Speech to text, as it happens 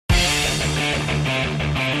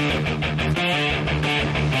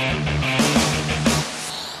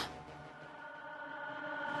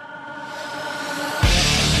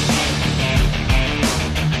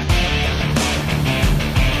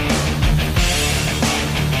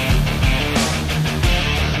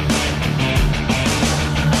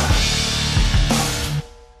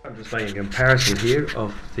Making a comparison here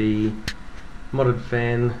of the modded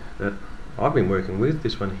fan that I've been working with,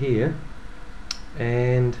 this one here,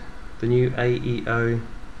 and the new AEO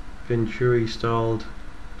venturi styled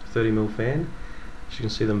 30mm fan. As you can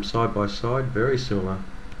see them side by side, very similar.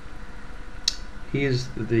 Here's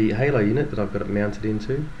the halo unit that I've got it mounted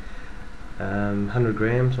into, 100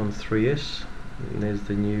 grams on 3S, and there's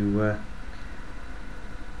the new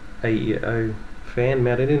AEO fan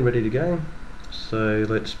mounted in, ready to go. So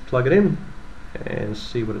let's plug it in and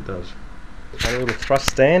see what it does. A little thrust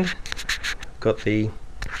stand, got the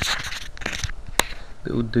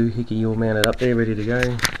little doohickey all mounted up there, ready to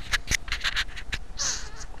go.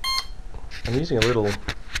 I'm using a little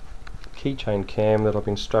keychain cam that I've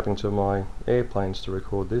been strapping to my airplanes to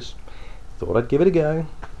record this. Thought I'd give it a go,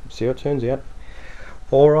 see how it turns out.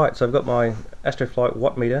 Alright, so I've got my Astroflight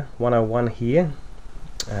watt meter 101 here,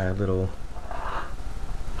 a little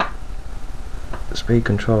speed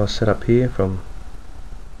controller set up here from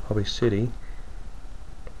Hobby City,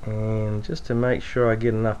 and just to make sure I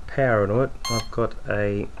get enough power into it, I've got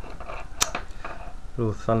a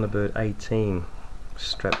little Thunderbird 18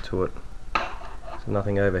 strapped to it so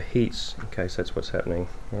nothing overheats, in case that's what's happening.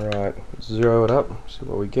 Alright, zero it up, see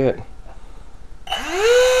what we get.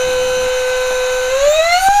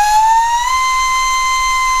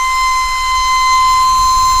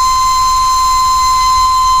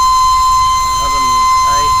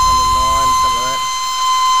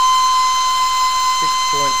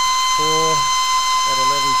 At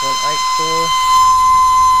 11.84,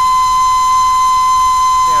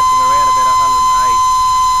 bouncing around about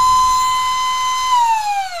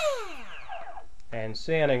 108 and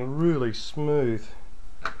sounding really smooth.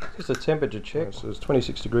 Just a temperature check. So it's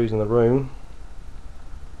 26 degrees in the room,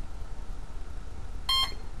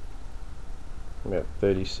 about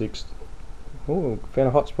 36. Oh, found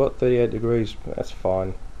a hot spot, 38 degrees. That's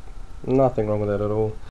fine, nothing wrong with that at all.